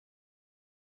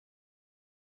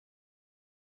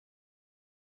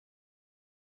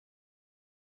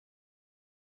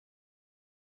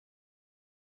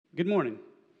Good morning.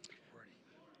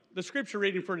 The scripture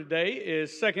reading for today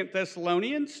is 2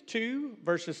 Thessalonians 2,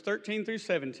 verses 13 through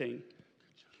 17.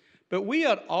 But we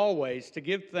ought always to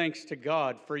give thanks to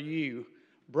God for you,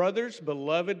 brothers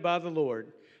beloved by the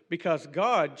Lord, because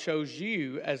God chose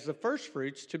you as the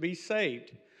firstfruits to be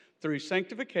saved, through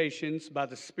sanctifications by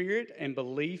the Spirit and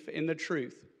belief in the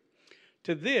truth.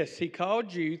 To this he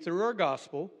called you through our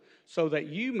gospel, so that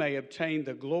you may obtain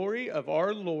the glory of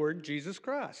our Lord Jesus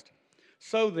Christ.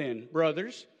 So then,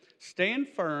 brothers, stand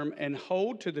firm and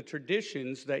hold to the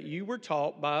traditions that you were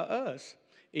taught by us,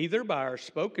 either by our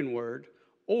spoken word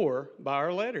or by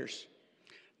our letters.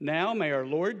 Now may our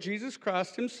Lord Jesus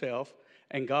Christ himself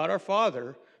and God our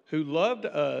Father, who loved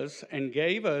us and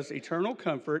gave us eternal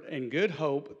comfort and good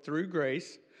hope through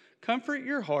grace, comfort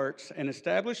your hearts and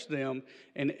establish them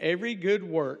in every good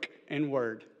work and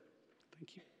word.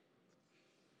 Thank you.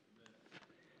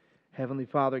 Heavenly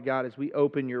Father, God, as we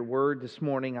open your word this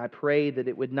morning, I pray that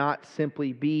it would not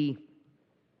simply be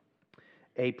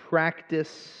a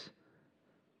practice,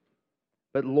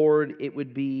 but Lord, it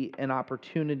would be an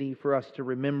opportunity for us to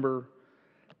remember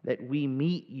that we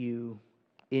meet you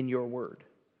in your word.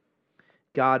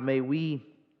 God, may we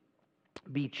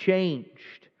be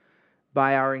changed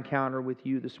by our encounter with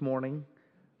you this morning.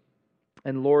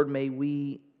 And Lord, may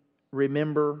we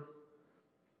remember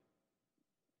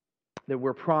that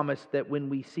we're promised that when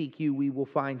we seek you, we will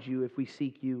find you if we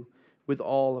seek you with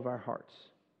all of our hearts.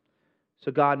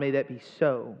 So God, may that be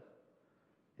so.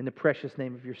 In the precious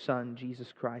name of your Son,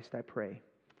 Jesus Christ, I pray.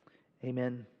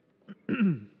 Amen.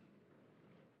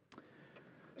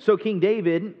 So King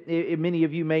David, many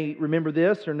of you may remember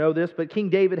this or know this, but King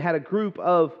David had a group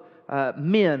of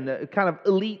men, kind of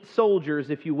elite soldiers,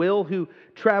 if you will, who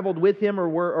traveled with him or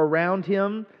were around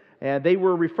him. They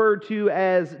were referred to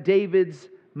as David's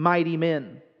mighty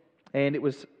men. And it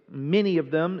was many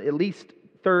of them, at least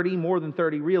 30, more than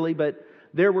 30 really, but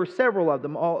there were several of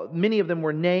them. Many of them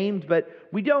were named, but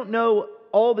we don't know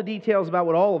all the details about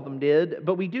what all of them did,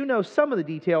 but we do know some of the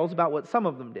details about what some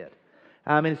of them did.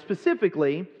 And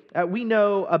specifically, we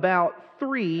know about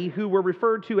 3 who were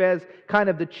referred to as kind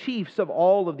of the chiefs of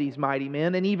all of these mighty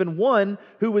men, and even one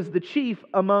who was the chief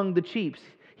among the chiefs.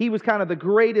 He was kind of the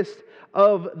greatest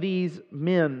of these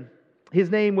men. His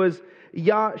name was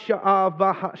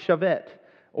Yashav-Bashevet,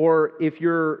 or if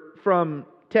you're from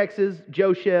Texas,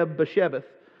 Josheb-Bashevet.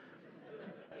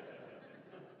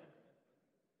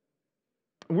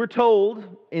 We're told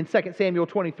in 2 Samuel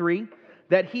 23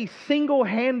 that he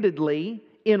single-handedly,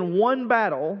 in one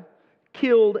battle,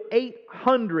 killed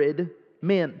 800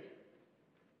 men.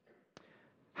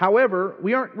 However,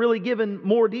 we aren't really given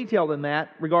more detail than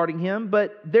that regarding him,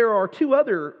 but there are 2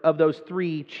 other of those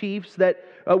 3 chiefs that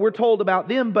we're told about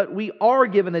them, but we are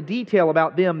given a detail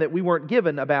about them that we weren't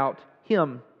given about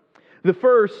him. The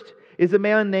first is a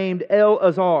man named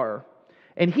Eleazar,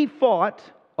 and he fought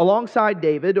alongside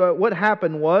David. What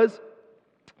happened was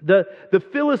the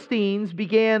Philistines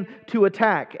began to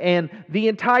attack, and the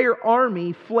entire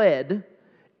army fled,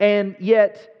 and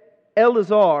yet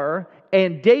Eleazar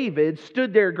and David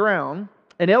stood their ground,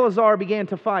 and Eleazar began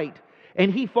to fight.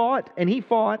 And he fought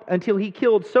until he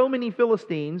killed so many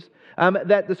Philistines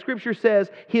that the scripture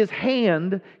says his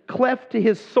hand cleft to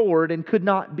his sword and could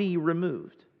not be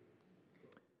removed.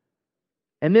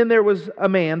 And then there was a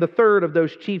man, the third of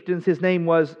those chieftains, his name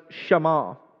was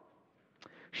Shammah.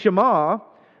 Shammah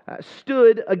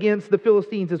stood against the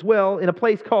Philistines as well in a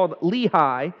place called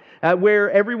Lehi, where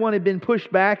everyone had been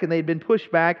pushed back and they'd been pushed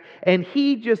back, and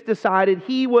he just decided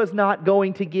he was not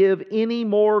going to give any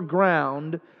more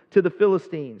ground to the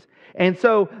Philistines. And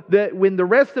so when the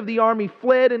rest of the army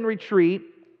fled in retreat,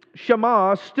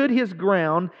 Shammah stood his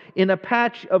ground in a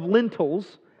patch of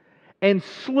lentils and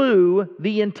slew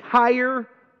the entire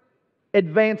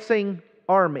advancing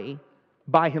army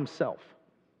by himself.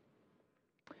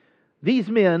 These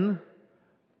men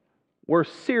were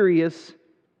serious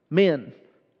men.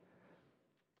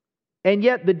 And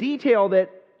yet the detail that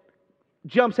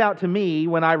jumps out to me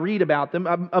when I read about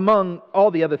them, among all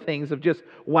the other things of just,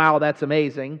 wow, that's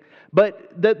amazing.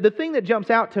 But the thing that jumps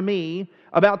out to me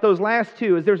about those last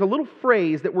 2 is there's a little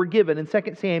phrase that we're given in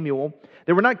 2 Samuel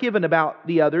that we're not given about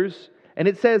the others. And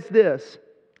it says this.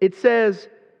 It says,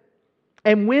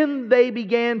 and when they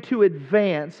began to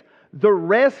advance, the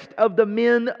rest of the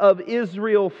men of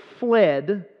Israel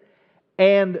fled,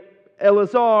 and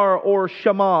Eleazar or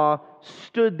Shammah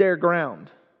stood their ground.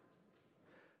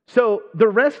 So the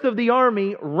rest of the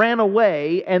army ran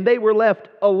away, and they were left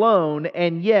alone,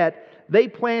 and yet they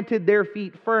planted their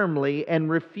feet firmly and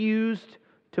refused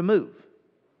to move.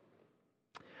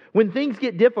 When things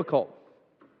get difficult,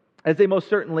 as they most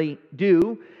certainly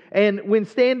do, And when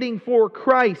standing for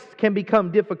Christ can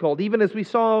become difficult, even as we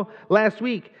saw last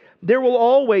week, there will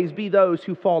always be those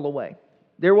who fall away.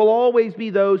 There will always be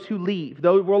those who leave.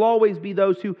 There will always be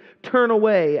those who turn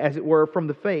away, as it were, from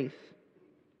the faith.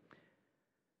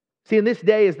 See, in this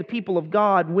day, as the people of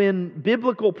God, when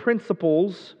biblical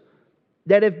principles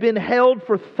that have been held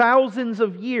for thousands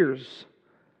of years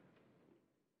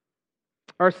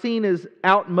are seen as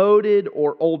outmoded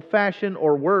or old-fashioned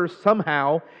or worse,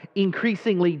 somehow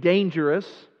increasingly dangerous,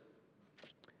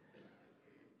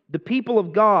 the people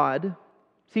of God,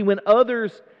 see, when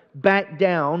others back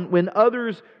down, when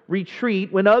others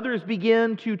retreat, when others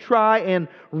begin to try and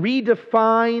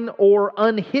redefine or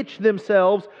unhitch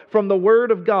themselves from the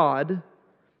Word of God,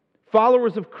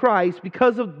 followers of Christ,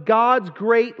 because of God's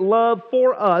great love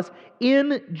for us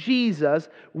in Jesus,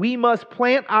 we must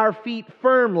plant our feet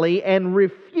firmly and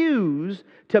refuse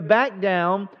to back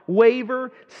down,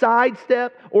 waver,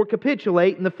 sidestep, or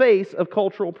capitulate in the face of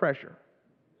cultural pressure.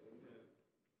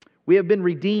 We have been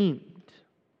redeemed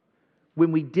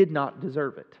when we did not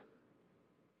deserve it.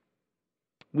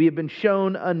 We have been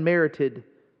shown unmerited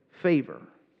favor.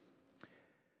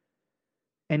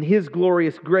 And His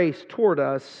glorious grace toward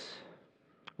us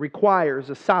requires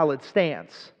a solid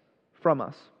stance from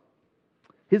us.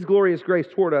 His glorious grace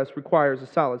toward us requires a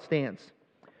solid stance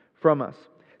from us.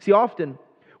 See, often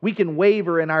we can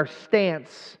waver in our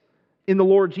stance in the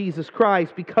Lord Jesus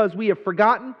Christ because we have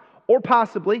forgotten or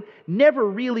possibly never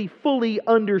really fully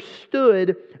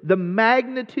understood the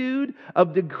magnitude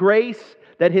of the grace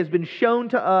that has been shown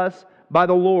to us by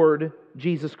the Lord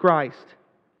Jesus Christ.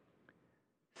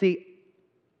 See,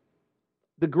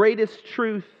 the greatest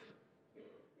truth,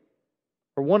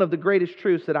 or one of the greatest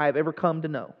truths that I have ever come to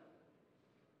know,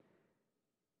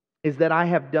 is that I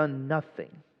have done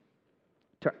nothing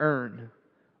to earn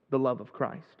the love of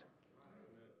Christ.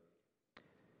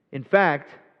 In fact,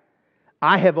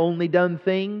 I have only done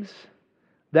things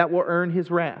that will earn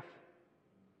His wrath.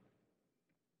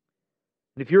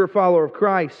 And if you're a follower of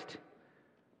Christ,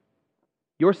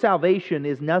 your salvation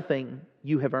is nothing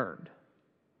you have earned.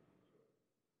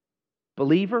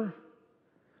 Believer,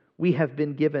 we have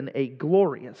been given a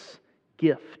glorious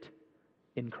gift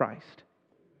in Christ.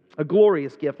 A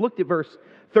glorious gift. Look at verse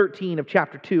 13 of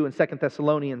chapter 2 in 2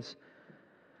 Thessalonians.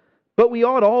 But we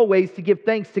ought always to give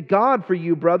thanks to God for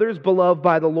you, brothers, beloved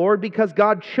by the Lord, because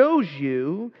God chose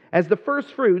you as the first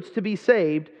fruits to be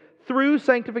saved through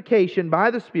sanctification by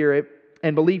the Spirit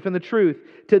and belief in the truth.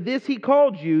 To this He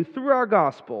called you through our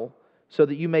gospel, so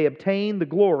that you may obtain the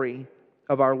glory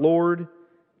of our Lord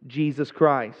Jesus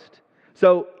Christ.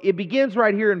 So it begins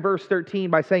right here in verse 13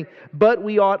 by saying, but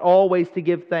we ought always to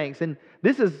give thanks. And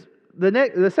this is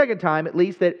the second time, at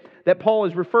least, that Paul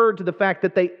has referred to the fact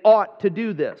that they ought to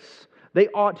do this. They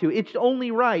ought to. It's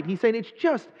only right. He's saying it's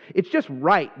just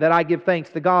right that I give thanks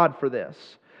to God for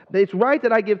this. It's right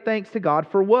that I give thanks to God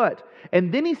for what?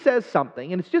 And then he says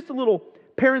something, and it's just a little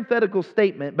parenthetical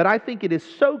statement, but I think it is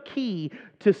so key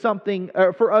to something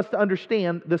for us to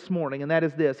understand this morning, and that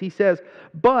is this. He says,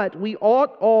 but we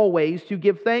ought always to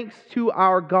give thanks to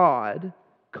our God,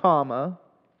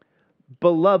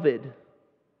 beloved,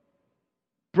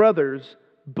 brothers,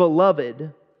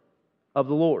 beloved of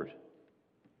the Lord.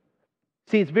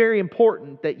 See, it's very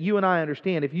important that you and I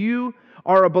understand. If you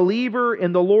are a believer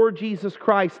in the Lord Jesus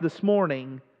Christ this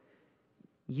morning,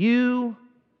 you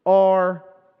are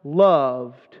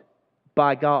loved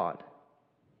by God.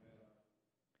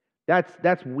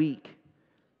 That's weak.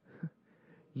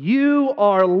 You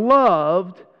are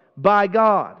loved by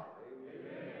God.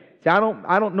 See, I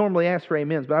don't normally ask for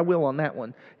amens, but I will on that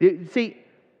one. See,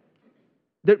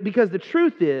 because the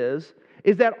truth is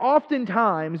that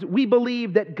oftentimes we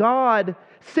believe that God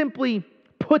simply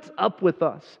puts up with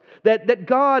us. That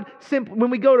God simply,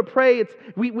 when we go to pray,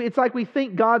 it's like we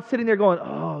think God's sitting there going,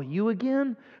 oh, you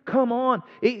again? Come on.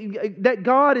 That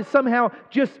God is somehow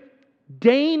just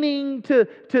deigning to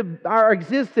our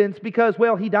existence because,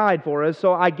 well, He died for us,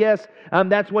 so I guess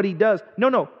that's what He does.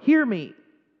 No, hear me.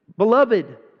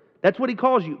 Beloved, that's what He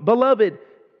calls you. Beloved,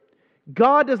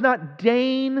 God does not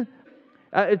deign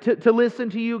to listen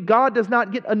to you. God does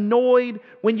not get annoyed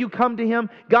when you come to Him.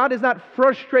 God is not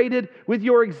frustrated with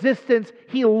your existence.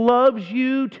 He loves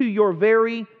you to your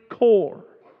very core.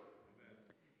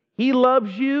 He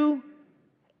loves you,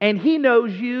 and He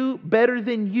knows you better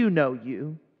than you know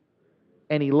you,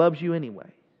 and He loves you anyway.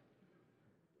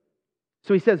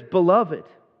 So He says, beloved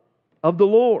of the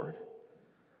Lord.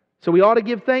 So we ought to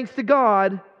give thanks to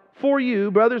God for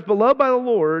you, brothers, beloved by the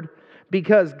Lord,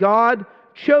 because God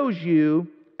chose you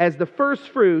as the first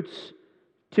fruits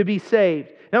to be saved.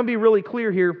 Now, I'll be really clear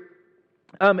here.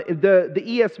 the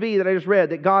ESV that I just read,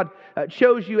 that God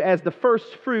chose you as the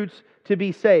first fruits to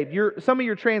be saved. Some of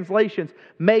your translations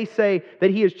may say that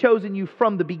He has chosen you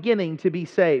from the beginning to be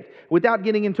saved. Without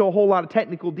getting into a whole lot of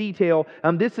technical detail,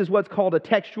 this is what's called a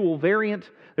textual variant.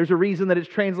 There's a reason that it's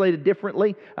translated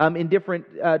differently in different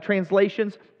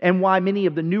translations, and why many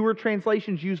of the newer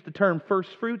translations use the term first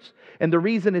fruits. And the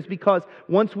reason is because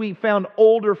once we found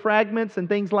older fragments and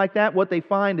things like that, what they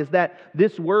find is that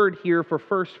this word here for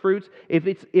first fruits, if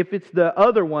it's the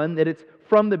other one, that it's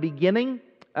from the beginning,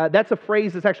 that's a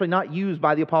phrase that's actually not used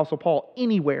by the Apostle Paul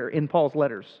anywhere in Paul's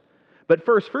letters. But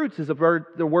first fruits is the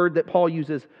word that Paul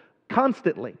uses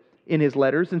constantly in his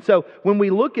letters. And so when we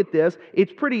look at this,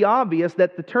 it's pretty obvious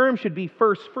that the term should be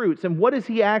first fruits. And what is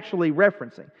he actually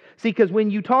referencing? See, because when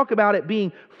you talk about it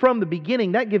being from the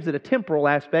beginning, that gives it a temporal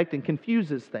aspect and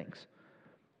confuses things.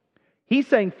 He's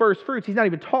saying first fruits. He's not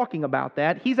even talking about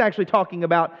that. He's actually talking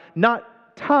about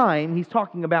not time, he's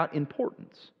talking about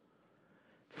importance.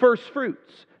 First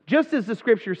fruits. Just as the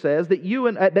Scripture says that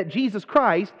that Jesus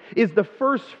Christ is the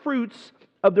first fruits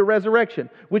of the resurrection,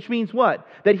 which means what?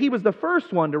 That He was the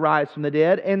first one to rise from the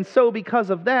dead, and so because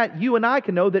of that, you and I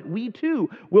can know that we too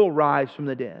will rise from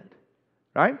the dead.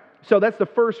 Right? So that's the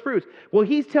first fruits. Well,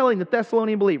 he's telling the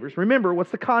Thessalonian believers, remember,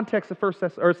 what's the context of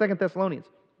 2 Thessalonians?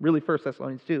 Really 1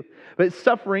 Thessalonians 2. But it's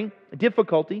suffering,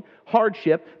 difficulty,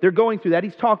 hardship. They're going through that.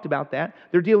 He's talked about that.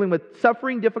 They're dealing with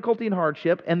suffering, difficulty, and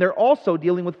hardship, and they're also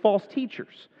dealing with false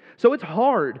teachers. So it's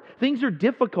hard. Things are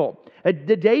difficult.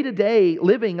 The day-to-day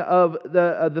living of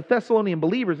the Thessalonian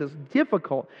believers is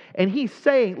difficult. And he's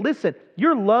saying, listen,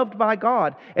 you're loved by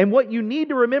God. And what you need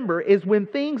to remember is when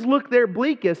things look their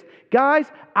bleakest, guys,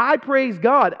 I praise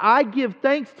God. I give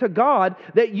thanks to God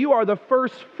that you are the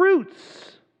first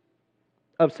fruits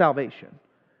of salvation.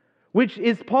 Which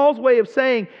is Paul's way of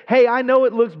saying, hey, I know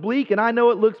it looks bleak and I know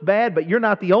it looks bad, but you're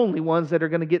not the only ones that are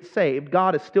going to get saved.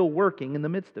 God is still working in the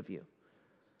midst of you.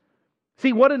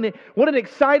 See, what an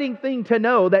exciting thing to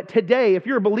know that today, if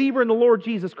you're a believer in the Lord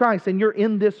Jesus Christ and you're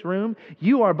in this room,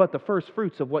 you are but the first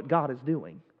fruits of what God is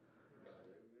doing.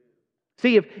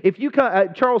 See, if you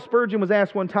Charles Spurgeon was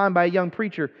asked one time by a young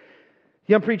preacher.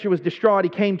 The young preacher was distraught. He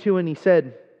came to and he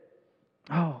said,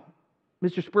 "Oh,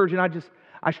 Mr. Spurgeon,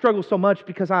 I struggle so much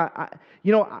because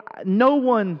no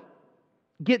one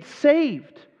gets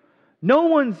saved. No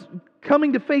one's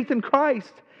coming to faith in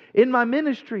Christ in my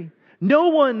ministry. No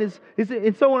one is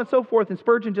and so on and so forth." And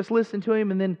Spurgeon just listened to him,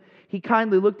 and then he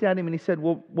kindly looked at him and he said,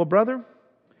 well, brother,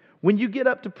 when you get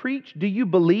up to preach, do you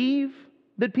believe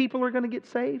that people are going to get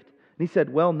saved? And he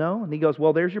said, well, no. And he goes,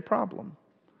 well, there's your problem.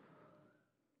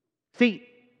 See,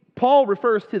 Paul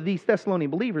refers to these Thessalonian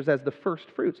believers as the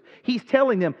first fruits. He's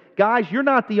telling them, guys, you're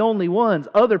not the only ones.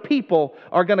 Other people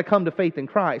are going to come to faith in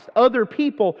Christ. Other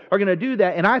people are going to do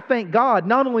that. And I thank God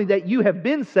not only that you have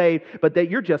been saved, but that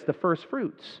you're just the first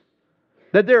fruits.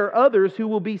 That there are others who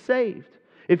will be saved.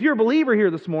 If you're a believer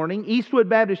here this morning, Eastwood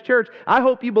Baptist Church, I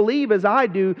hope you believe as I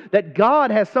do that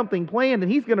God has something planned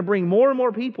and He's going to bring more and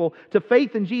more people to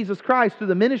faith in Jesus Christ through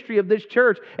the ministry of this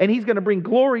church, and He's going to bring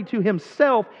glory to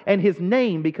Himself and His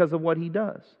name because of what He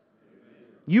does.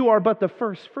 You are but the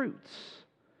first fruits.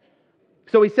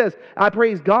 So he says, I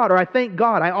praise God, or I thank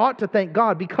God. I ought to thank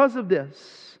God because of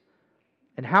this.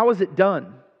 And how is it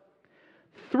done?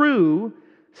 Through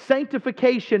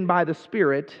sanctification by the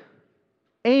Spirit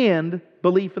and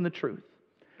belief in the truth.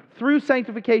 Through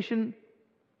sanctification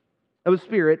of the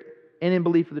Spirit and in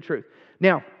belief of the truth.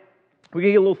 Now, we're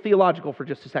going to get a little theological for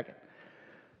just a second.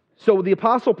 So the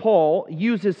Apostle Paul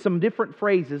uses some different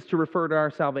phrases to refer to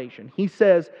our salvation. He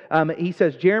says,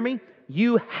 Jeremy,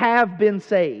 you have been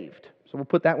saved. So we'll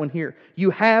put that one here.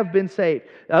 You have been saved.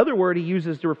 The other word he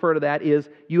uses to refer to that is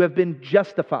you have been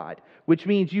justified, which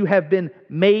means you have been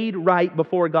made right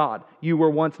before God. You were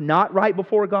once not right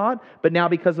before God, but now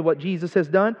because of what Jesus has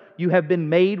done, you have been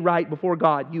made right before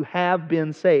God. You have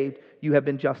been saved. You have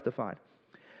been justified.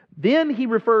 Then he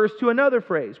refers to another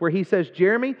phrase where he says,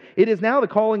 Jeremy, it is now the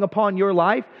calling upon your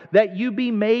life that you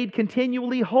be made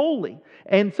continually holy.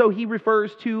 And so he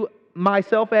refers to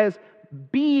myself as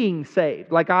being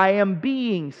saved, like I am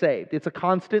being saved. It's a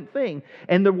constant thing.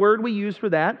 And the word we use for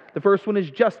that, the first one is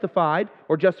justified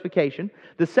or justification.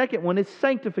 The second one is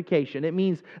sanctification. It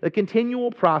means the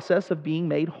continual process of being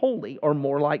made holy or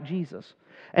more like Jesus.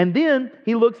 And then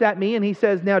he looks at me and he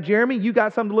says, now, Jeremy, you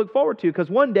got something to look forward to because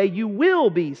one day you will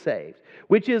be saved,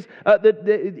 which is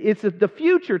it's the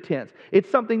future tense. It's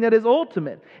something that is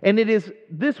ultimate. And it is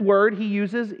this word he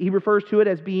uses, he refers to it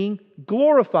as being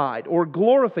glorified or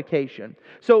glorification.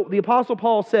 So the Apostle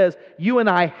Paul says, you and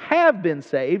I have been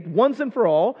saved once and for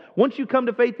all. Once you come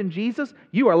to faith in Jesus,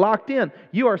 you are locked in.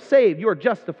 You are saved. You are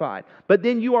justified. But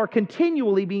then you are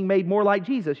continually being made more like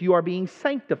Jesus. You are being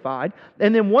sanctified.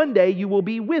 And then one day you will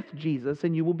be with Jesus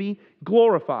and you will be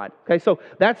glorified. Okay, so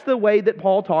that's the way that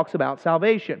Paul talks about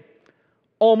salvation.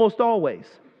 Almost always,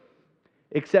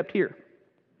 except here.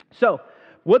 So,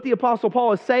 what the Apostle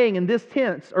Paul is saying in this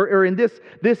tense, or in this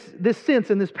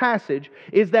sense in this passage,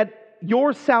 is that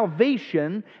your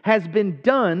salvation has been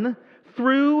done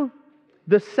through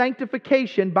the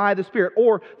sanctification by the Spirit,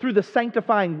 or through the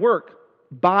sanctifying work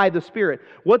by the Spirit.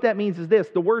 What that means is this: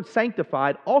 the word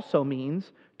sanctified also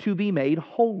means to be made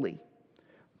holy.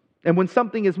 And when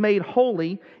something is made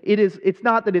holy, it's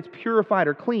not that it's purified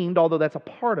or cleaned, although that's a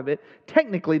part of it.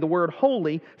 Technically, the word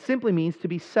holy simply means to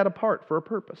be set apart for a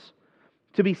purpose.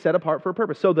 To be set apart for a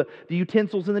purpose. So the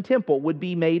utensils in the temple would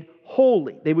be made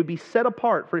holy. They would be set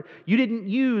apart for. You didn't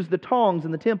use the tongs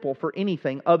in the temple for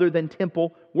anything other than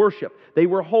temple worship. They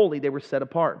were holy. They were set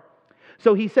apart.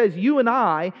 So he says, you and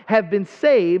I have been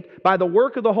saved by the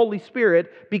work of the Holy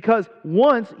Spirit because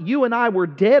once you and I were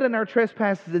dead in our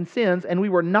trespasses and sins and we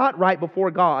were not right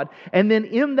before God. And then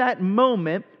in that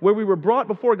moment where we were brought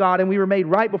before God and we were made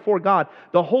right before God,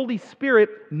 the Holy Spirit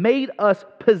made us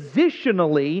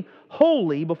positionally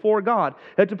holy before God.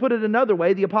 To put it another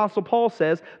way, the Apostle Paul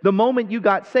says, the moment you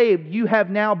got saved, you have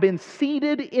now been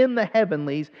seated in the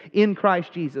heavenlies in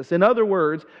Christ Jesus. In other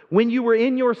words, when you were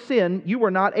in your sin, you were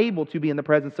not able to be in the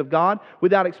presence of God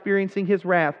without experiencing His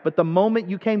wrath. But the moment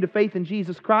you came to faith in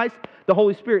Jesus Christ, the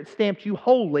Holy Spirit stamped you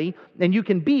holy, and you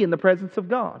can be in the presence of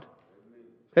God.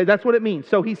 Okay, that's what it means.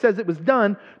 So he says it was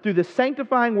done through the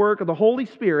sanctifying work of the Holy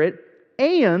Spirit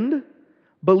and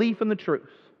belief in the truth.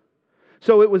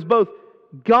 So it was both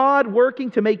God working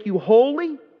to make you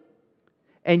holy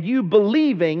and you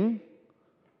believing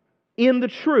in the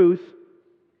truth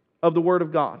of the Word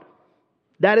of God.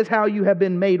 That is how you have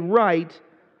been made right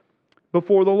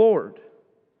before the Lord.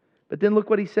 But then look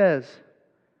what he says.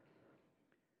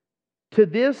 To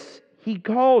this He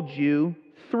called you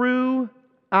through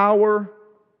our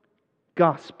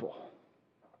gospel.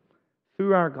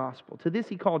 Through our gospel. To this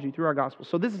He called you through our gospel.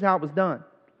 So this is how it was done.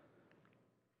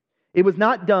 It was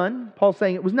not done, Paul's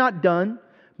saying it was not done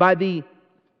by the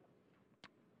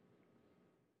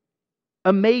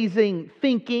amazing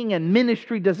thinking and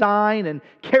ministry design and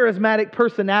charismatic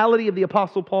personality of the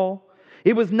Apostle Paul.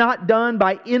 It was not done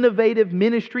by innovative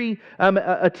ministry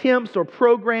attempts or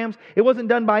programs. It wasn't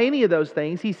done by any of those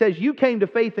things. He says you came to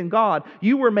faith in God.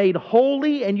 You were made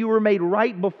holy and you were made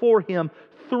right before Him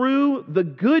through the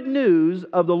good news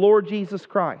of the Lord Jesus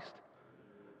Christ.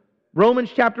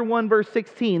 Romans chapter 1 verse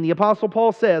 16, the Apostle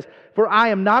Paul says, for I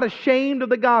am not ashamed of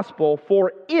the gospel,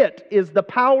 for it is the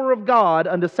power of God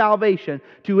unto salvation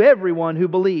to everyone who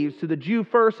believes, to the Jew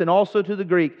first and also to the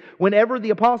Greek. Whenever the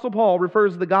Apostle Paul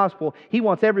refers to the gospel, he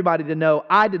wants everybody to know,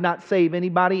 I did not save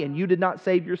anybody and you did not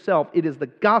save yourself. It is the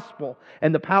gospel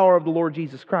and the power of the Lord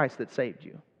Jesus Christ that saved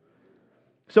you.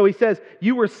 So he says,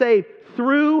 you were saved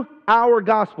through our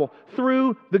gospel,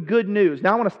 through the good news.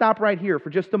 Now I want to stop right here for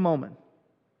just a moment.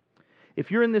 If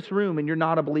you're in this room and you're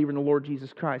not a believer in the Lord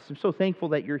Jesus Christ, I'm so thankful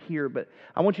that you're here, but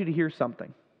I want you to hear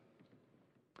something.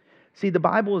 See, the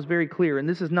Bible is very clear, and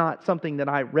this is not something that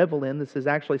I revel in. This is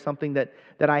actually something that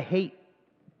I hate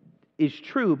is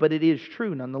true, but it is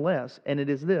true nonetheless, and it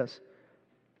is this.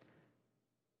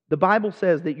 The Bible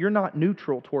says that you're not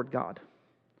neutral toward God.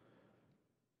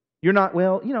 You're not, I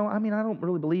don't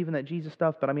really believe in that Jesus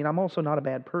stuff, but I'm also not a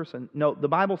bad person. No, the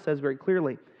Bible says very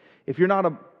clearly, if you're not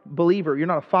a believer, you're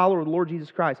not a follower of the Lord Jesus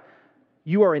Christ,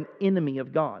 you are an enemy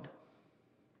of God.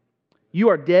 You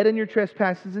are dead in your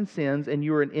trespasses and sins, and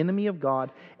you are an enemy of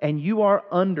God, and you are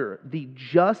under the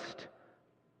just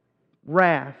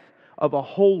wrath of a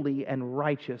holy and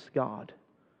righteous God.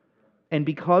 And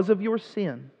because of your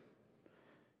sin,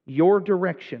 your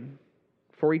direction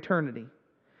for eternity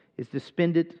is to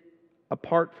spend it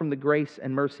apart from the grace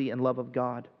and mercy and love of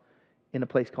God in a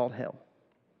place called hell.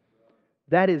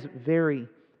 That is very,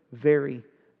 very,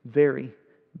 very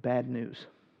bad news.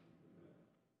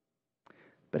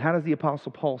 But how does the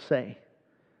Apostle Paul say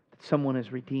that someone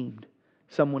is redeemed,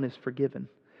 someone is forgiven,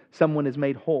 someone is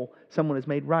made whole, someone is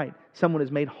made right, someone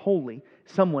is made holy,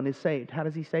 someone is saved? How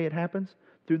does he say it happens?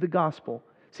 Through the gospel.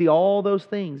 See, all those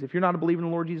things, if you're not a believer in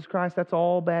the Lord Jesus Christ, that's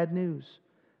all bad news.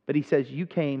 But he says you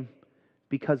came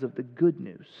because of the good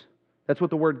news. That's what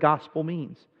the word gospel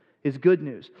means, is good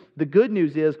news. The good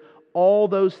news is all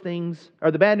those things,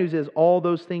 or the bad news is all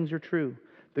those things are true.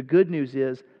 The good news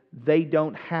is they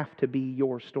don't have to be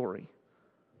your story.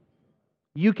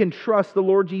 You can trust the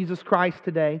Lord Jesus Christ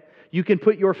today. You can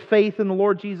put your faith in the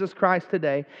Lord Jesus Christ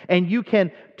today. And you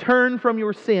can turn from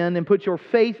your sin and put your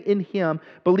faith in Him,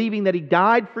 believing that He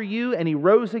died for you and He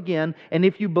rose again. And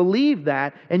if you believe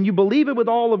that, and you believe it with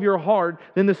all of your heart,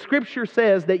 then the Scripture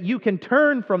says that you can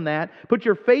turn from that, put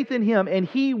your faith in Him, and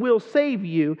He will save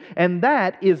you. And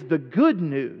that is the good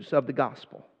news of the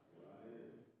gospel.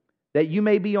 That you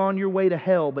may be on your way to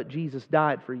hell, but Jesus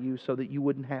died for you so that you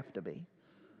wouldn't have to be.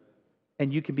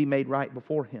 And you can be made right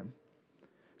before Him.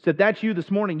 So if that's you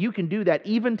this morning, you can do that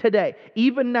even today.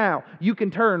 Even now, you can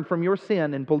turn from your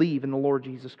sin and believe in the Lord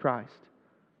Jesus Christ.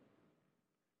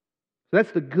 So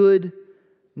that's the good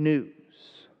news.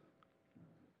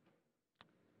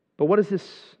 But what does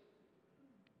this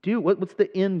do? What's the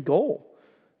end goal?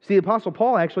 See, the Apostle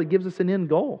Paul actually gives us an end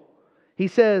goal. He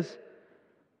says,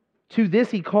 to this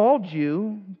He called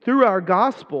you through our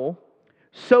gospel,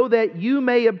 so that you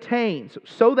may obtain,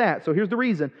 so here's the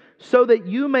reason, so that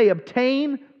you may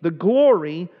obtain the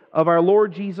glory of our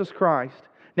Lord Jesus Christ.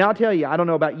 Now I'll tell you, I don't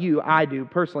know about you, I do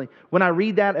personally. When I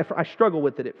read that, I struggle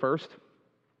with it at first.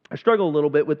 I struggle a little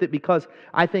bit with it because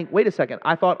I think, wait a second,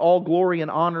 I thought all glory and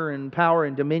honor and power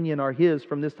and dominion are His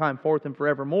from this time forth and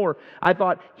forevermore. I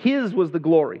thought His was the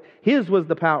glory, His was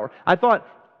the power. I thought,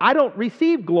 I don't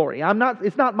receive glory.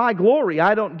 It's not my glory.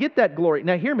 I don't get that glory.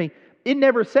 Now hear me. It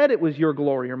never said it was your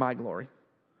glory or my glory.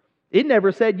 It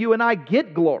never said you and I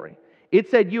get glory. It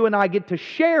said you and I get to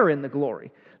share in the glory.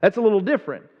 That's a little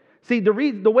different. See, the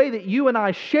way that you and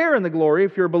I share in the glory,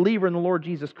 if you're a believer in the Lord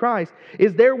Jesus Christ,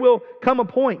 is there will come a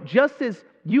point, just as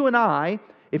you and I,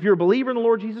 if you're a believer in the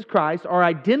Lord Jesus Christ, are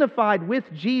identified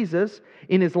with Jesus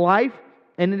in His life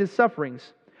and in His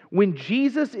sufferings. When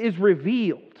Jesus is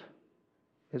revealed,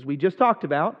 as we just talked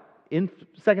about in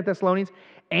 2 Thessalonians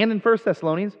and in 1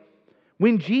 Thessalonians,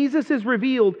 when Jesus is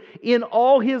revealed in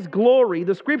all His glory,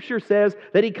 the Scripture says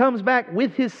that He comes back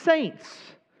with His saints.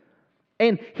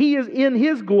 And He is in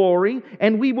His glory,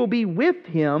 and we will be with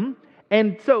Him.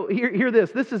 And so, hear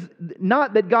this. This is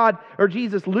not that God or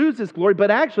Jesus loses glory, but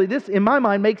actually this, in my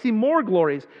mind, makes Him more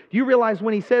glorious. Do you realize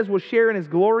when He says we'll share in His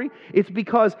glory, it's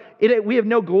because we have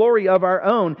no glory of our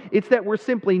own. It's that we're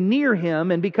simply near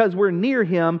Him, and because we're near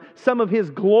Him, some of His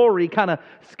glory kind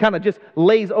of just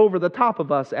lays over the top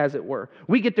of us, as it were.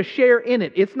 We get to share in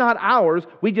it. It's not ours.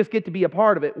 We just get to be a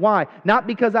part of it. Why? Not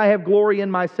because I have glory in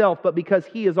myself, but because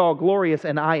He is all glorious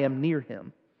and I am near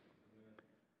Him.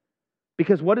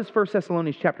 Because what does 1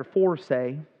 Thessalonians chapter 4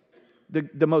 say?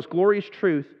 The most glorious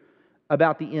truth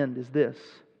about the end is this: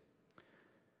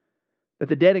 that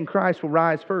the dead in Christ will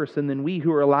rise first, and then we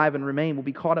who are alive and remain will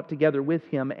be caught up together with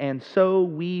Him, and so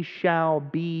we shall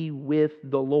be with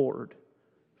the Lord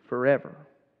forever.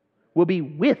 We'll be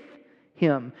with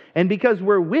Him. And because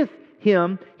we're with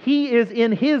Him, He is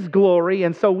in His glory,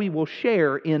 and so we will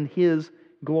share in His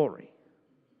glory.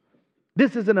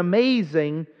 This is an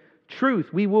amazing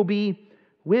truth. We will be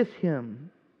with Him.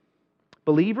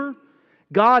 Believer,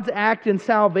 God's act in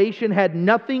salvation had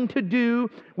nothing to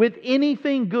do with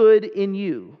anything good in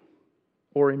you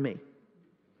or in me.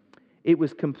 It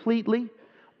was completely,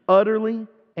 utterly,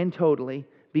 and totally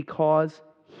because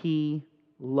He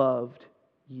loved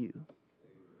you.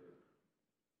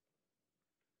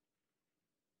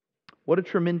 What a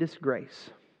tremendous grace.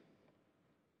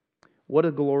 What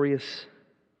a glorious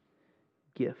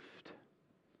gift.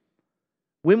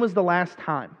 When was the last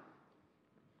time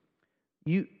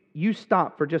you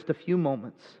stopped for just a few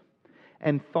moments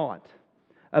and thought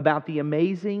about the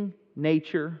amazing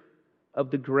nature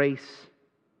of the grace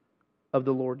of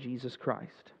the Lord Jesus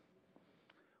Christ?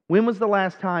 When was the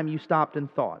last time you stopped and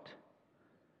thought,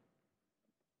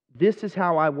 this is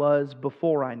how I was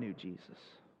before I knew Jesus,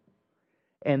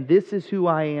 and this is who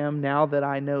I am now that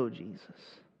I know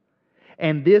Jesus,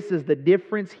 and this is the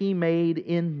difference He made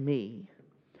in me?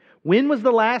 When was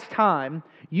the last time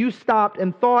you stopped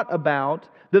and thought about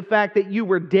the fact that you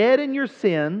were dead in your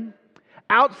sin,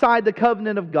 outside the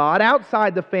covenant of God,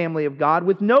 outside the family of God,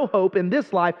 with no hope in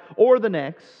this life or the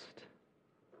next,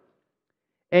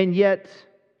 and yet,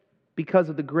 because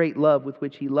of the great love with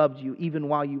which He loved you, even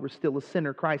while you were still a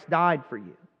sinner, Christ died for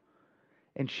you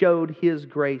and showed His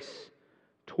grace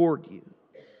toward you,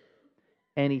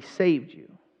 and He saved you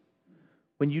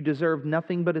when you deserved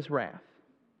nothing but His wrath?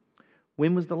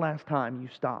 When was the last time you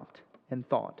stopped and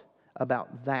thought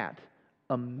about that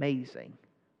amazing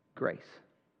grace?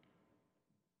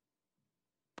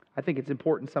 I think it's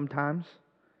important sometimes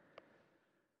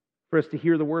for us to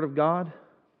hear the Word of God,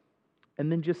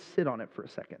 and then just sit on it for a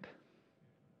second.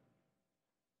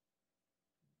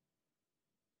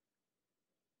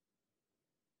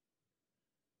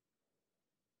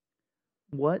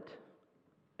 What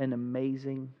an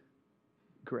amazing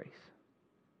grace.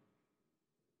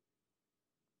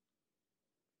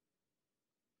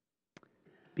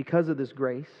 Because of this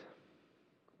grace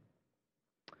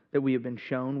that we have been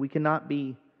shown, we cannot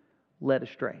be led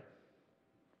astray.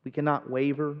 We cannot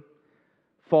waver,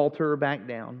 falter, or back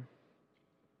down.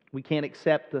 We can't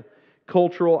accept the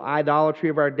cultural idolatry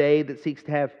of our day that seeks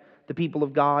to have the people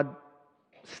of God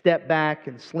step back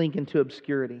and slink into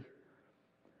obscurity.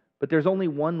 But there's only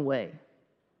one way.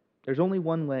 There's only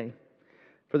one way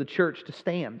for the church to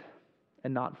stand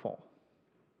and not fall.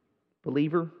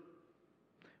 Believer,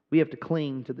 we have to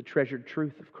cling to the treasured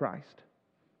truth of Christ.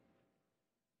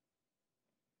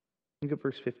 Look at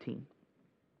verse 15.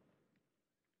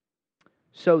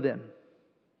 So then,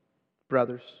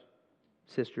 brothers,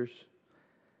 sisters,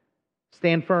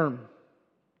 stand firm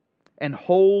and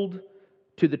hold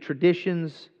to the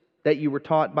traditions that you were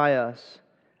taught by us,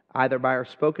 either by our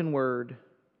spoken word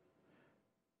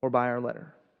or by our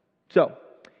letter. So,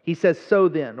 he says so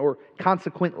then, or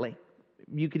consequently.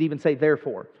 You could even say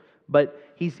therefore. But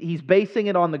he's basing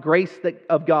it on the grace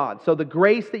of God. So the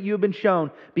grace that you have been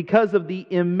shown, because of the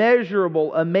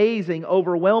immeasurable, amazing,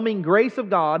 overwhelming grace of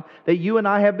God that you and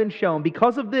I have been shown,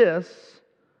 because of this,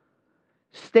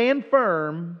 stand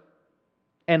firm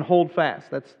and hold fast.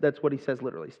 That's what he says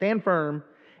literally. Stand firm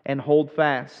and hold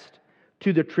fast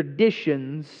to the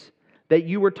traditions that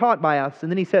you were taught by us.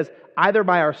 And then he says, either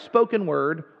by our spoken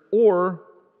word or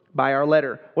by our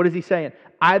letter. What is he saying?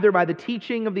 Either by the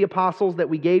teaching of the apostles that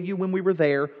we gave you when we were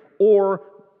there, or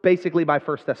basically by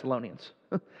 1 Thessalonians.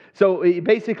 So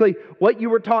basically, what you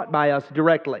were taught by us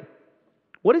directly.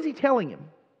 What is he telling him?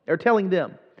 Or telling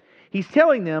them? He's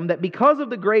telling them that because of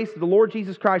the grace of the Lord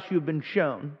Jesus Christ you have been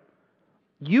shown,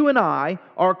 you and I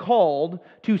are called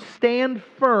to stand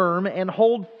firm and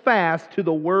hold fast to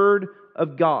the Word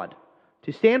of God.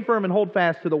 To stand firm and hold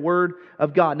fast to the Word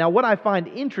of God. Now, what I find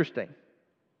interesting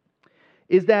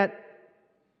is that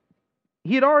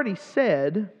he had already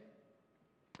said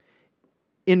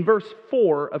in verse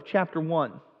 4 of chapter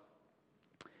 1,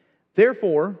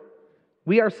 therefore,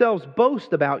 we ourselves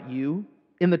boast about you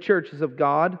in the churches of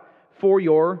God for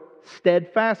your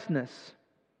steadfastness.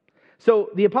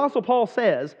 So the Apostle Paul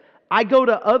says, I go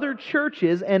to other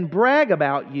churches and brag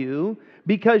about you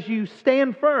because you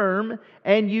stand firm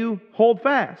and you hold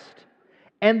fast.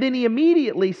 And then he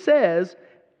immediately says,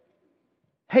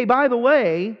 hey, by the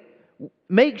way,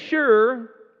 make sure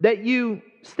that you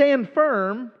stand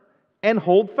firm and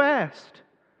hold fast.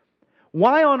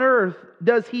 Why on earth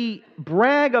does he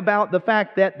brag about the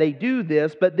fact that they do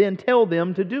this, but then tell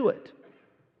them to do it?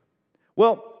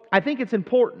 Well, I think it's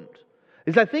important.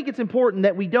 I think it's important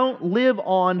that we don't live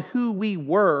on who we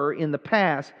were in the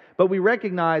past, but we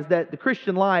recognize that the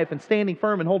Christian life and standing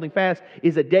firm and holding fast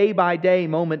is a day-by-day,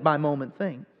 moment-by-moment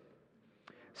thing.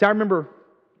 So I remember,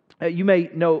 you may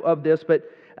know of this, but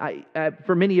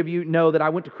for many of you know that I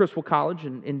went to Criswell College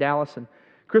in Dallas, and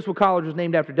Criswell College was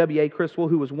named after W.A. Criswell,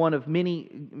 who was one of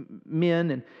many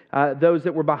men and those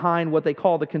that were behind what they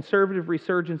call the conservative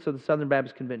resurgence of the Southern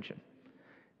Baptist Convention.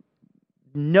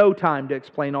 No time to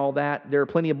explain all that. There are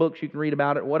plenty of books you can read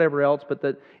about it, whatever else, but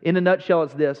in a nutshell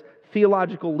it's this.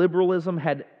 Theological liberalism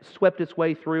had swept its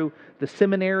way through the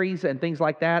seminaries and things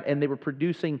like that, and they were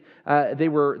producing, they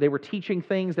were teaching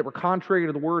things that were contrary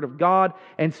to the Word of God.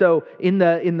 And so in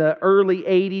the early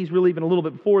 80s, really even a little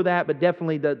bit before that, but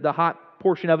definitely the hot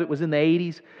portion of it was in the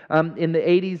 80s. In the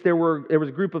 80s, there was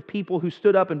a group of people who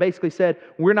stood up and basically said,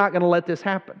 we're not going to let this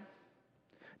happen.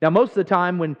 Now, most of the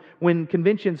time when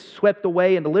conventions swept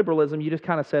away into liberalism, you just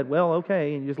kind of said, well,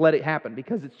 okay, and you just let it happen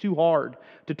because it's too hard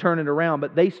to turn it around.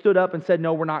 But they stood up and said,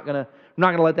 no, we're not going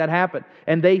to let that happen.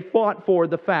 And they fought for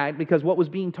the fact, because what was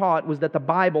being taught was that the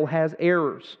Bible has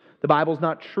errors. The Bible's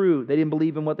not true. They didn't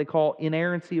believe in what they call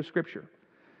inerrancy of Scripture.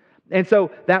 And so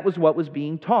that was what was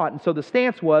being taught. And so the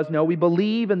stance was, no, we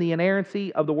believe in the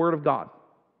inerrancy of the Word of God.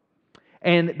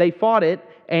 And they fought it,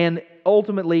 and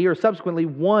ultimately or subsequently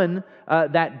won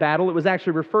that battle. It was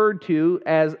actually referred to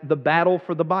as the battle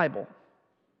for the Bible.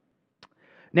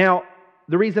 Now,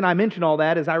 the reason I mention all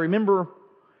that is I remember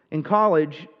in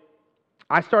college,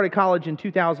 I started college in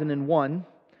 2001,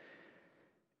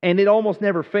 and it almost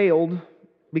never failed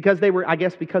because they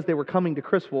were coming to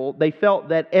Criswell. They felt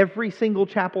that every single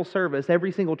chapel service,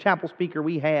 every single chapel speaker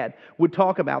we had would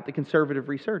talk about the conservative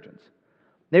resurgence.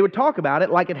 They would talk about it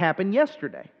like it happened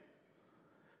yesterday.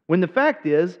 When the fact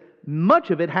is, much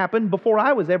of it happened before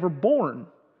I was ever born.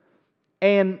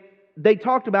 And they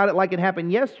talked about it like it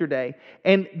happened yesterday.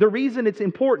 And the reason it's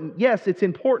important, yes, it's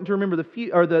important to remember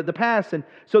the past and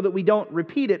so that we don't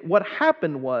repeat it. What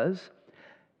happened was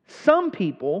some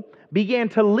people began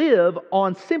to live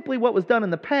on simply what was done in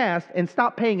the past and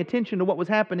stop paying attention to what was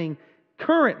happening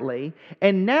currently.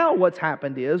 And now what's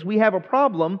happened is we have a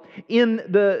problem in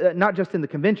the, not just in the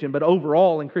convention, but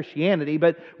overall in Christianity,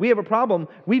 but we have a problem.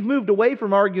 We've moved away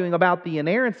from arguing about the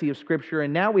inerrancy of Scripture,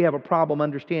 and now we have a problem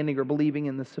understanding or believing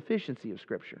in the sufficiency of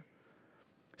Scripture.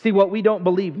 See, what we don't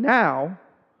believe now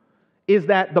is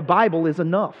that the Bible is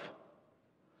enough.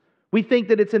 We think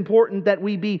that it's important that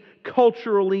we be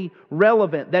culturally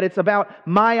relevant, that it's about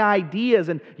my ideas.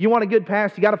 And you want a good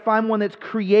pastor, you got to find one that's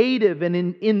creative and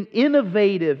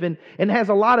innovative and has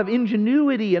a lot of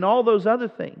ingenuity and all those other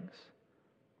things.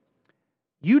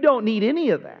 You don't need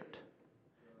any of that.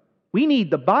 We need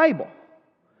the Bible,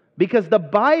 because the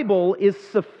Bible is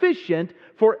sufficient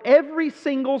for every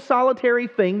single solitary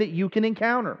thing that you can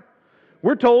encounter.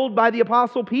 We're told by the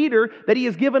Apostle Peter that he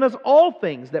has given us all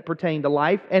things that pertain to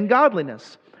life and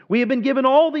godliness. We have been given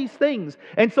all these things.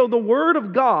 And so the Word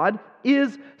of God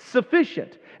is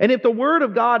sufficient. And if the Word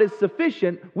of God is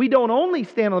sufficient, we don't only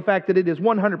stand on the fact that it is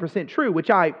 100% true,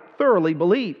 which I thoroughly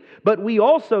believe, but we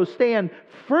also stand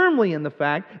firmly in the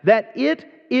fact that it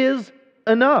is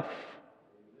enough.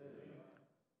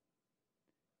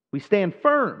 We stand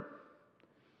firm.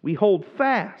 We hold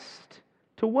fast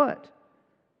to what?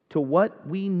 To what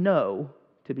we know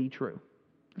to be true.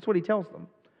 That's what he tells them.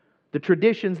 The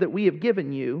traditions that we have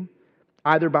given you,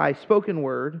 either by spoken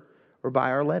word or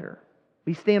by our letter.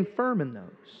 We stand firm in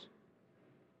those.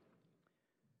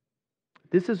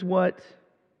 This is what,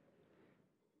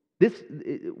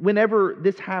 whenever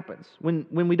this happens, when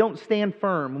we don't stand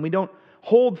firm, when we don't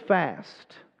hold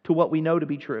fast to what we know to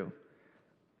be true,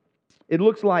 it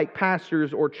looks like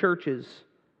pastors or churches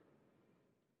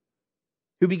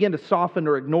who begin to soften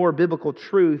or ignore biblical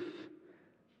truth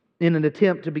in an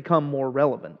attempt to become more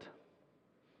relevant.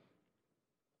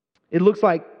 It looks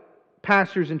like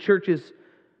pastors and churches,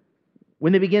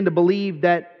 when they begin to believe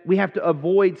that we have to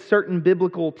avoid certain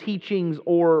biblical teachings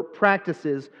or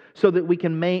practices so that we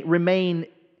can remain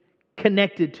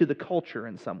connected to the culture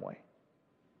in some way.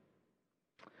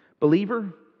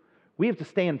 Believer, we have to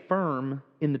stand firm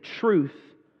in the truth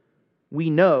we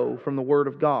know from the Word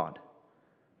of God.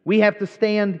 We have to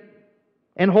stand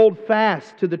and hold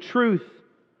fast to the truth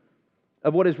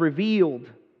of what is revealed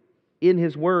in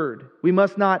His Word. We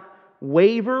must not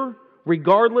waver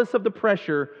regardless of the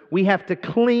pressure. We have to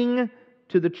cling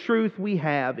to the truth we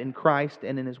have in Christ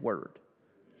and in His Word.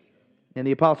 And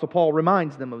the Apostle Paul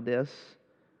reminds them of this.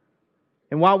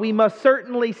 And while we must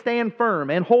certainly stand firm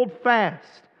and hold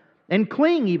fast and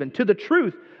cling even to the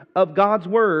truth of God's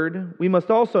Word, we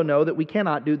must also know that we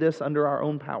cannot do this under our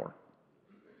own power.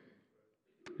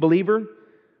 Believer,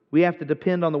 we have to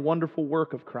depend on the wonderful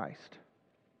work of Christ.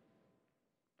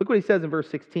 Look what he says in verse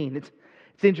 16. It's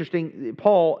interesting.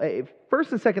 Paul,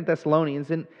 1st and 2nd Thessalonians,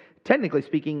 and technically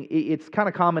speaking, it's kind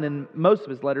of common in most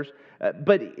of his letters,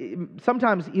 but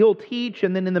sometimes he'll teach,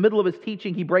 and then in the middle of his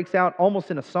teaching, he breaks out almost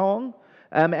in a song,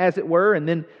 as it were, and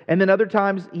then other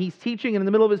times he's teaching, and in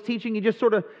the middle of his teaching, he just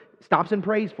sort of stops and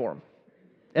prays for him.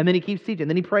 And then he keeps teaching.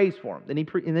 Then he prays for him. And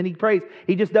then he prays.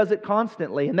 He just does it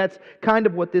constantly. And that's kind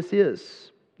of what this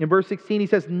is. In verse 16 he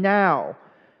says, "Now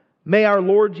may our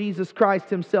Lord Jesus Christ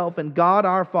Himself and God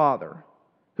our Father,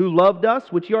 who loved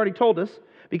us," which He already told us,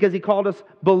 because He called us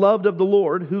beloved of the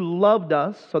Lord, who loved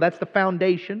us, so that's the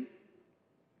foundation,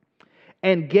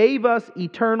 and gave us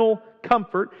eternal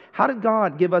comfort. How did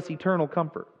God give us eternal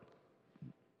comfort?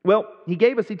 Well, He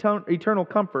gave us eternal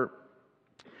comfort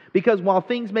because while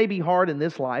things may be hard in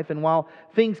this life, and while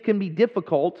things can be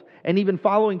difficult, and even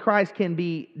following Christ can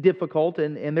be difficult,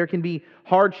 and there can be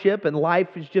hardship, and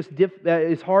life is just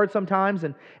is hard sometimes,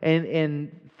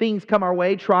 and things come our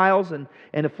way, trials and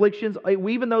afflictions,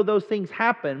 even though those things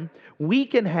happen, we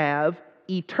can have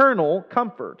eternal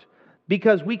comfort,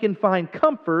 because we can find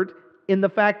comfort in the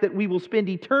fact that we will spend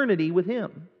eternity with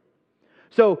Him.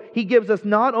 So He gives us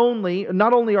not only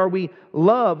are we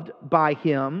loved by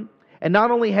Him, and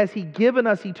not only has He given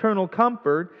us eternal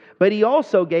comfort, but He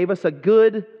also gave us a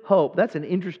good hope. That's an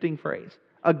interesting phrase.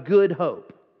 A good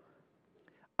hope.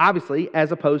 Obviously,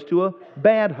 as opposed to a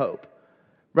bad hope.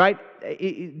 Right?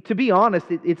 To be honest,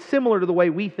 it's similar to the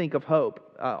way we think of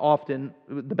hope, often,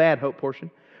 the bad hope portion.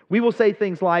 We will say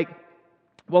things like,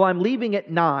 well, I'm leaving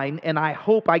at 9 and I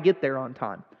hope I get there on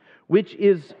time. Which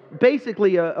is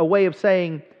basically a way of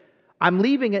saying, I'm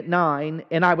leaving at 9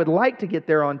 and I would like to get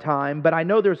there on time, but I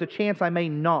know there's a chance I may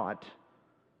not.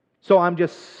 So I'm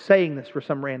just saying this for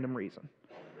some random reason.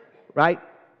 Right?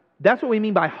 That's what we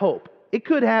mean by hope. It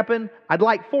could happen. I'd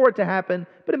like for it to happen,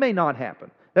 but it may not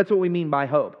happen. That's what we mean by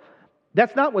hope.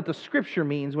 That's not what the Scripture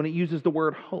means when it uses the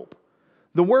word hope.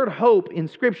 The word hope in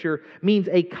Scripture means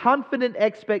a confident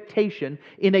expectation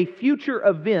in a future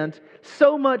event,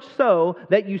 so much so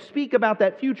that you speak about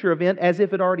that future event as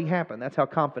if it already happened. That's how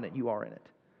confident you are in it.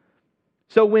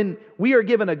 So when we are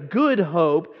given a good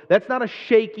hope, that's not a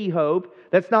shaky hope.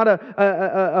 That's not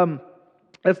a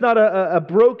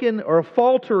broken or a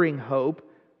faltering hope.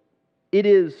 It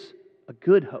is a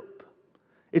good hope.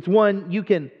 It's one you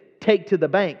can take to the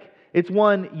bank. It's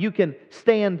one you can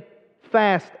stand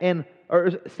firm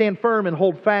and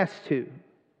hold fast to.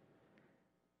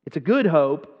 It's a good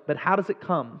hope, but how does it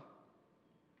come?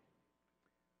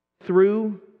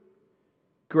 Through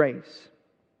grace.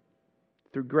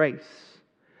 Through grace.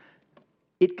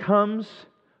 It comes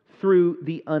through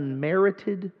the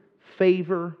unmerited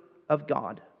favor of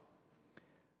God.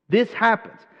 This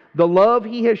happens. The love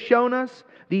He has shown us,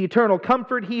 the eternal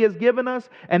comfort He has given us,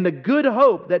 and the good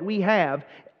hope that we have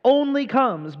only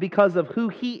comes because of who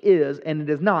He is, and it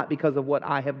is not because of what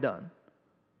I have done.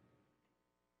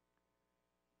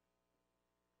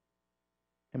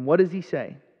 And what does He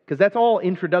say? Because that's all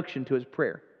introduction to His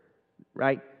prayer,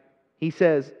 right? He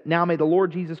says, "Now may the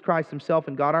Lord Jesus Christ Himself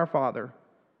and God our Father,"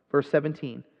 verse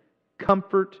 17,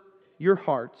 "comfort your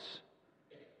hearts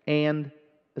and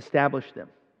establish them."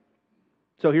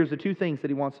 So here's the two things that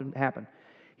He wants them to happen.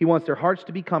 He wants their hearts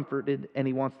to be comforted, and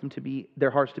He wants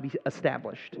their hearts to be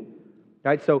established.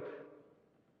 Right? So,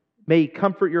 may He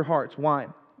comfort your hearts. Why?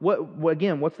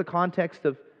 What's the context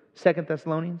of 2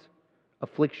 Thessalonians?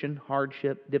 Affliction,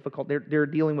 hardship, difficulty. They're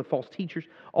dealing with false teachers,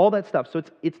 all that stuff. So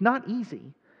it's not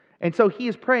easy. And so he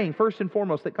is praying, first and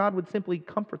foremost, that God would simply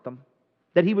comfort them,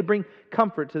 that He would bring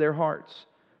comfort to their hearts.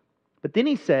 But then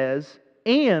he says,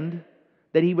 and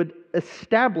that He would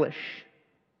establish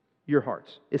your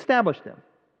hearts. Establish them.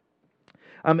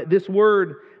 This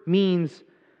word means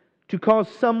to cause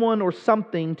someone or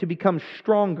something to become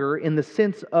stronger in the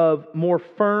sense of more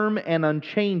firm and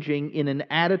unchanging in an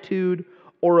attitude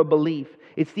or a belief.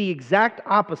 It's the exact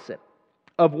opposite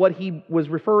of what he was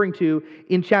referring to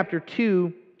in chapter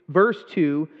 2, verse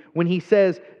 2, when he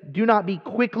says, "Do not be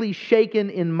quickly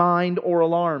shaken in mind or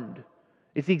alarmed."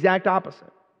 It's the exact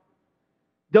opposite.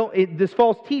 This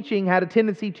false teaching had a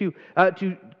tendency to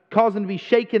cause them to be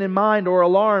shaken in mind or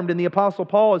alarmed, and the Apostle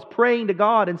Paul is praying to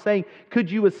God and saying, "Could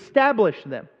you establish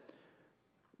them?"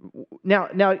 Now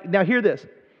hear this.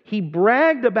 He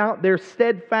bragged about their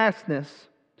steadfastness,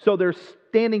 so they're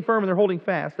standing firm and they're holding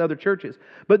fast, the other churches.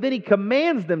 But then he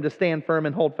commands them to stand firm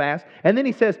and hold fast, and then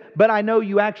he says, "But I know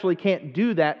you actually can't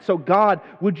do that, so God,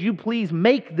 would you please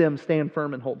make them stand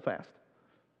firm and hold fast?"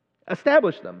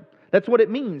 Establish them. That's what it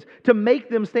means, to make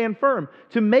them stand firm,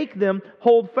 to make them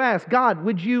hold fast. God,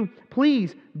 would you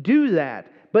please do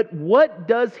that? But what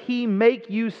does He make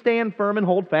you stand firm and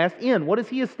hold fast in? What does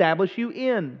He establish you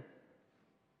in?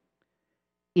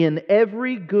 In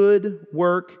every good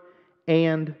work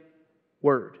and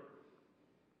word.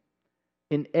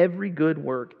 In every good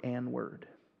work and word.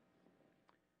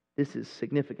 This is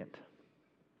significant.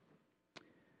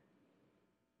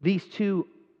 These two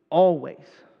always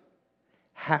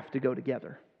have to go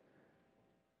together.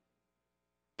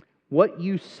 What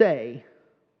you say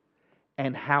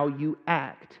and how you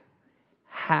act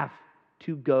have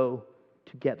to go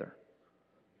together.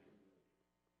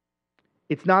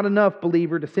 It's not enough,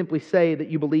 believer, to simply say that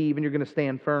you believe and you're going to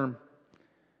stand firm.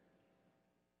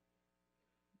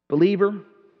 Believer,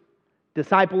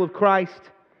 disciple of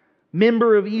Christ,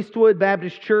 member of Eastwood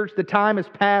Baptist Church, the time has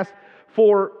passed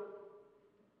for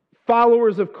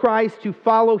followers of Christ to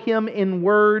follow Him in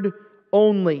word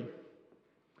only.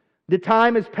 The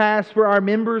time has passed for our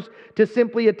members to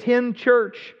simply attend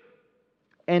church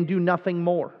and do nothing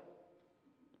more.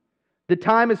 The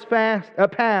time has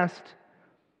passed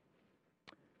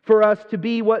for us to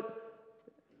be what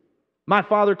my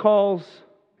father calls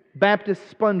Baptist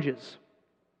sponges.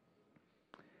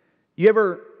 You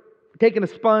ever taken a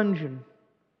sponge and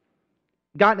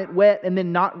gotten it wet and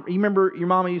then not... You remember your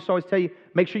mama used to always tell you,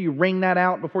 make sure you wring that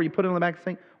out before you put it on the back of the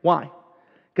sink? Why?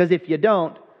 Because if you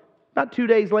don't, about 2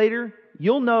 days later,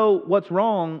 you'll know what's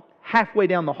wrong halfway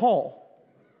down the hall.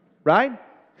 Right?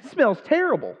 It smells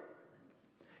terrible.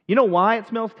 You know why it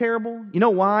smells terrible? You know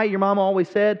why your mama always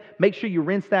said, make sure you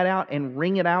rinse that out and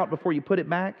wring it out before you put it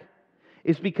back?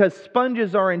 It's because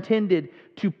sponges are intended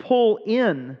to pull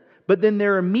in, but then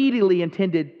they're immediately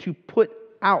intended to put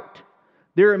out.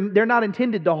 They're not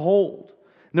intended to hold.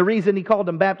 And the reason he called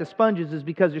them Baptist sponges is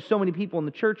because there's so many people in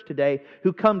the church today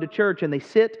who come to church and they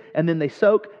sit, and then they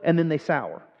soak, and then they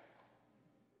sour.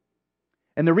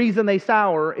 And the reason they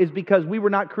sour is because we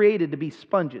were not created to be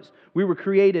sponges. We were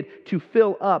created to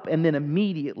fill up and then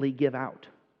immediately give out.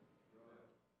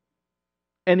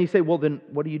 And you say, well, then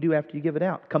what do you do after you give it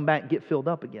out? Come back and get filled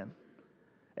up again.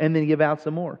 And then give out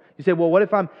some more. You say, well, what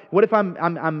if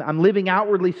I'm living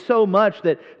outwardly so much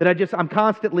that I'm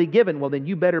constantly giving? Well, then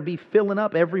you better be filling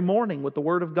up every morning with the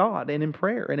Word of God and in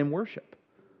prayer and in worship.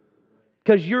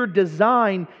 Because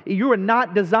you are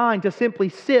not designed to simply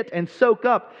sit and soak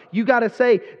up. You got to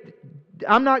say,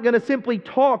 I'm not going to simply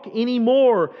talk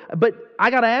anymore. But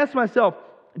I got to ask myself,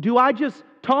 do I just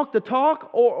talk the talk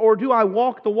or do I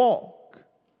walk the walk?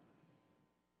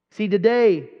 See,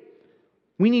 today,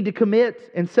 we need to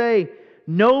commit and say,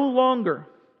 no longer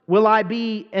will I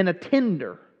be an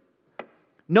attender.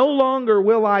 No longer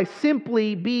will I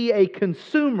simply be a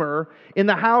consumer in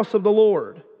the house of the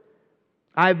Lord.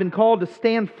 I have been called to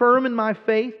stand firm in my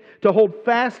faith, to hold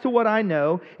fast to what I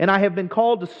know, and I have been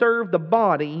called to serve the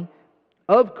body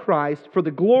of Christ for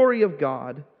the glory of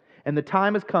God, and the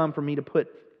time has come for me to put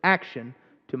action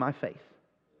to my faith.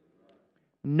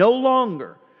 No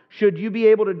longer should you be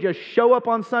able to just show up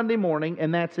on Sunday morning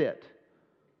and that's it.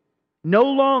 No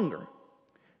longer.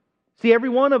 See, every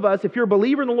one of us, if you're a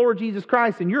believer in the Lord Jesus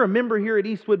Christ and you're a member here at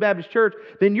Eastwood Baptist Church,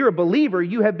 then you're a believer.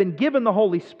 You have been given the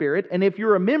Holy Spirit. And if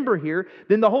you're a member here,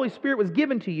 then the Holy Spirit was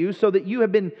given to you so that you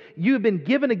have been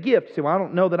given a gift. So I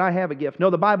don't know that I have a gift. No,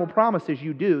 the Bible promises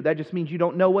you do. That just means you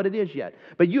don't know what it is yet.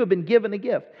 But you have been given a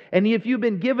gift. And if you've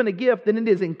been given a gift, then it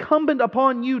is incumbent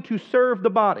upon you to serve the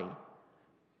body.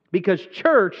 Because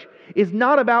church is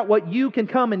not about what you can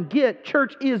come and get.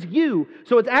 Church is you.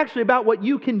 So it's actually about what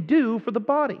you can do for the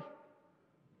body.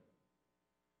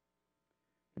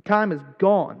 The time is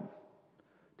gone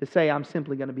to say, I'm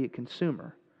simply going to be a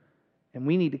consumer. And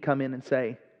we need to come in and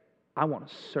say, I want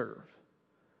to serve.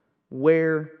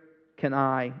 Where can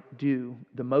I do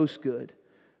the most good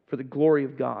for the glory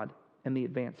of God and the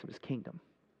advance of His kingdom?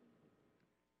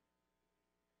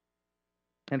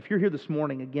 And if you're here this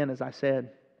morning, again, as I said,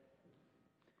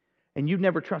 and you've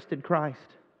never trusted Christ,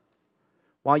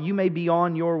 while you may be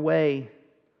on your way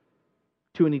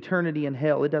to an eternity in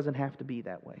hell, it doesn't have to be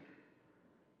that way.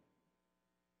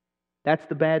 That's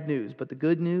the bad news. But the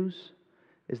good news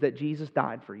is that Jesus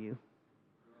died for you.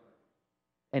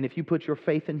 And if you put your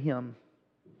faith in Him,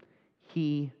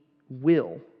 He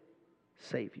will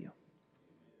save you.